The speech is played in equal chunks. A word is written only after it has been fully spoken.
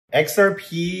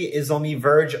XRP is on the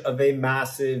verge of a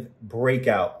massive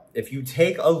breakout. If you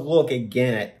take a look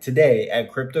again today at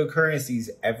cryptocurrencies,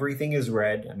 everything is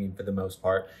red. I mean, for the most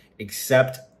part,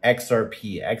 except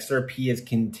XRP. XRP is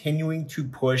continuing to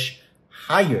push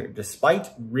higher despite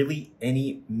really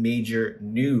any major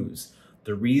news.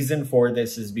 The reason for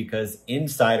this is because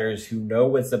insiders who know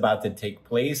what's about to take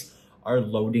place are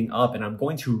loading up. And I'm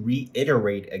going to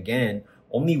reiterate again,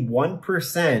 only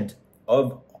 1%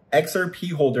 of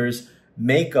XRP holders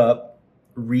make up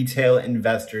retail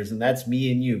investors. And that's me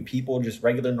and you, people just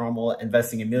regular, normal,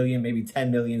 investing a million, maybe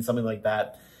 10 million, something like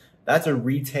that. That's a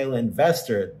retail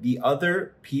investor. The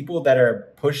other people that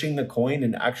are pushing the coin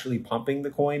and actually pumping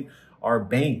the coin are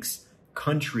banks,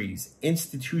 countries,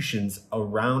 institutions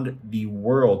around the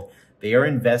world. They are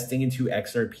investing into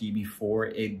XRP before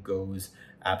it goes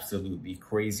absolutely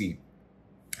crazy.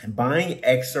 And buying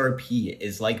XRP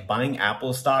is like buying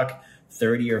Apple stock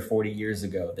 30 or 40 years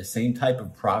ago, the same type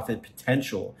of profit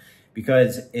potential.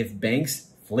 Because if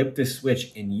banks flip the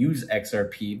switch and use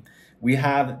XRP, we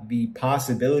have the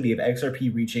possibility of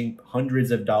XRP reaching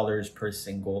hundreds of dollars per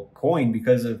single coin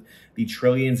because of the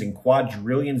trillions and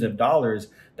quadrillions of dollars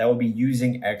that will be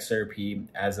using XRP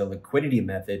as a liquidity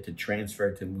method to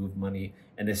transfer, to move money,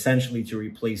 and essentially to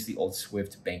replace the old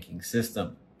SWIFT banking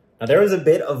system. Now, there was a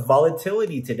bit of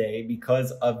volatility today because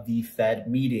of the Fed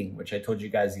meeting, which I told you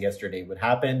guys yesterday would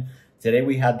happen. Today,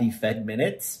 we had the Fed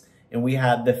minutes and we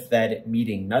had the Fed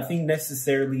meeting. Nothing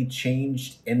necessarily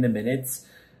changed in the minutes.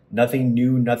 Nothing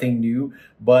new,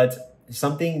 but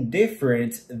something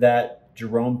different that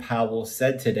Jerome Powell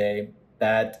said today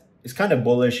that is kind of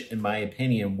bullish in my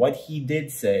opinion. What he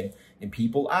did say, and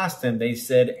people asked him, they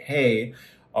said, hey,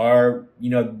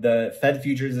 the Fed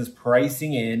futures is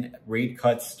pricing in rate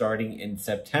cuts starting in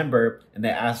September. And they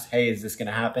asked, hey, is this going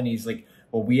to happen? He's like,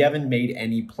 well, we haven't made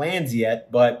any plans yet,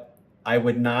 but I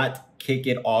would not kick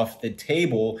it off the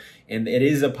table. And it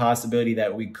is a possibility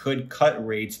that we could cut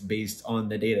rates based on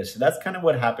the data. So that's kind of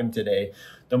what happened today.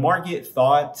 The market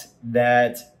thought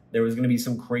that there was going to be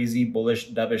some crazy bullish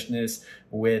dovishness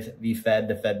with the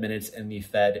Fed minutes and the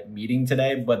Fed meeting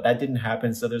today, but that didn't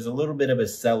happen. So there's a little bit of a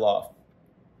sell-off.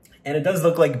 And it does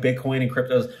look like Bitcoin and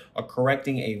cryptos are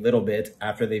correcting a little bit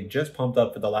after they've just pumped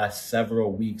up for the last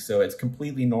several weeks. So it's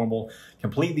completely normal,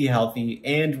 completely healthy.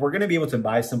 And we're going to be able to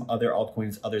buy some other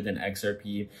altcoins other than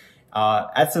XRP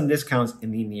at some discounts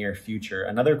in the near future.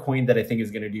 Another coin that I think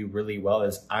is going to do really well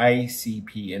is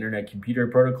ICP, Internet Computer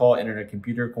Protocol, Internet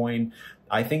Computer Coin.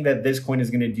 I think that this coin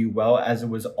is going to do well, as it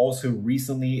was also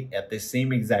recently at the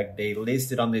same exact day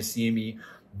listed on the CME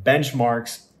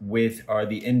benchmarks with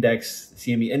the index,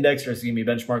 CME index or CME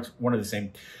benchmarks, one of the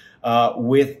same,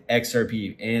 with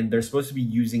XRP. And they're supposed to be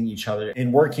using each other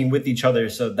and working with each other.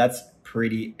 So that's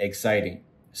pretty exciting.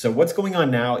 So what's going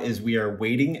on now is we are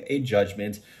waiting a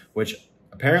judgment, which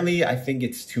apparently I think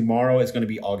it's tomorrow. It's going to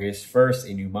be August 1st,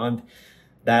 a new month,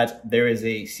 that there is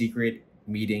a secret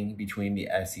meeting between the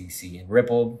SEC and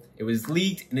Ripple. It was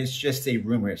leaked and it's just a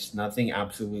rumor. It's nothing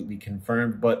absolutely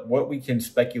confirmed, but what we can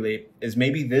speculate is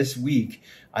maybe this week,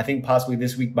 I think possibly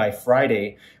this week by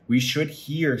Friday, we should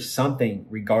hear something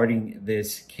regarding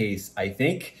this case. I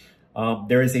think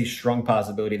there is a strong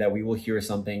possibility that we will hear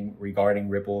something regarding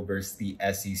Ripple versus the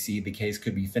SEC. The case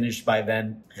could be finished by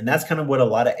then. And that's kind of what a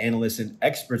lot of analysts and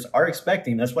experts are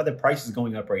expecting. That's why the price is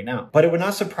going up right now. But it would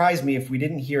not surprise me if we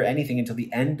didn't hear anything until the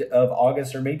end of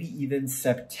August or maybe even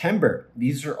September.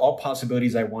 These are all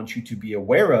possibilities I want you to be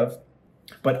aware of,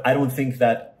 but I don't think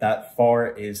that that far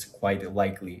is quite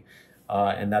likely.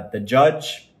 And that the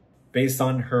judge, based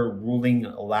on her ruling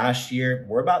last year,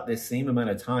 we're about the same amount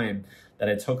of time that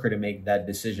it took her to make that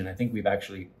decision. I think we've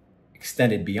actually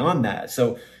extended beyond that.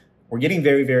 So we're getting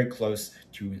very, very close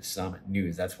to some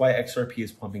news. That's why XRP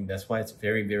is pumping. That's why it's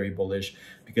very, very bullish,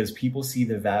 because people see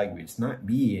the value. It's not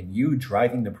me and you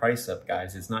driving the price up,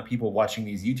 guys. It's not people watching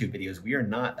these YouTube videos. We are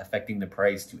not affecting the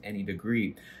price to any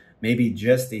degree. Maybe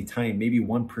just a tiny, maybe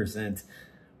 1%.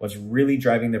 What's really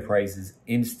driving the price is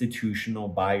institutional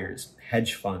buyers,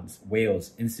 hedge funds,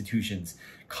 whales, institutions,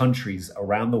 countries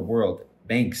around the world,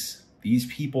 banks. These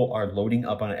people are loading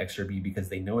up on XRP because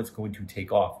they know it's going to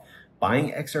take off.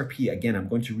 Buying XRP, again, I'm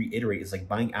going to reiterate, is like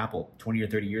buying Apple 20 or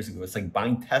 30 years ago. It's like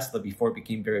buying Tesla before it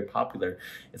became very popular.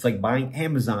 It's like buying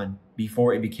Amazon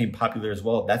before it became popular as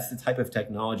well. That's the type of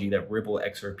technology that Ripple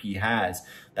XRP has.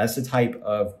 That's the type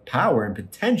of power and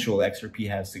potential XRP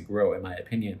has to grow, in my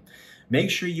opinion. Make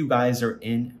sure you guys are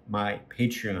in my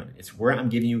Patreon. It's where I'm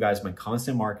giving you guys my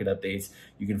constant market updates.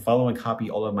 You can follow and copy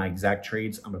all of my exact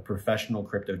trades. I'm a professional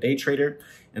crypto day trader.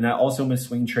 And I also am a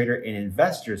swing trader and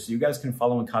investor, so you guys can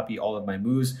follow and copy all of my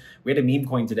moves. We had a meme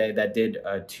coin today that did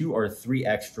 2 or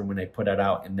 3x from when I put it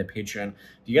out in the Patreon.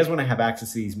 If you guys want to have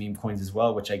access to these meme coins as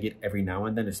well, which I get every now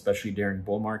and then, especially during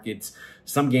bull markets,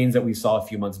 some gains that we saw a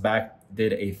few months back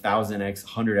did 1,000x,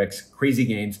 100x, crazy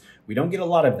gains. We don't get a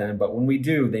lot of them, but when we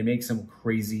do, they make some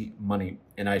crazy money,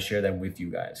 and I share them with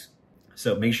you guys.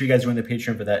 So make sure you guys join the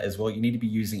Patreon for that as well. You need to be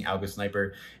using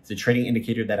Algosniper. It's a trading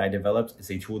indicator that I developed.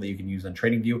 It's a tool that you can use on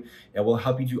TradingView. It will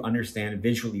help you to understand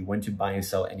visually when to buy and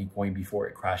sell any coin before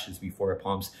it crashes, before it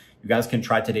pumps. You guys can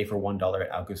try today for $1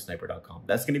 at algosniper.com.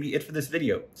 That's going to be it for this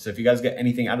video. So if you guys get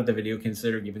anything out of the video,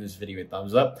 consider giving this video a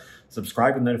thumbs up,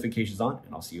 subscribe with notifications on,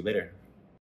 and I'll see you later.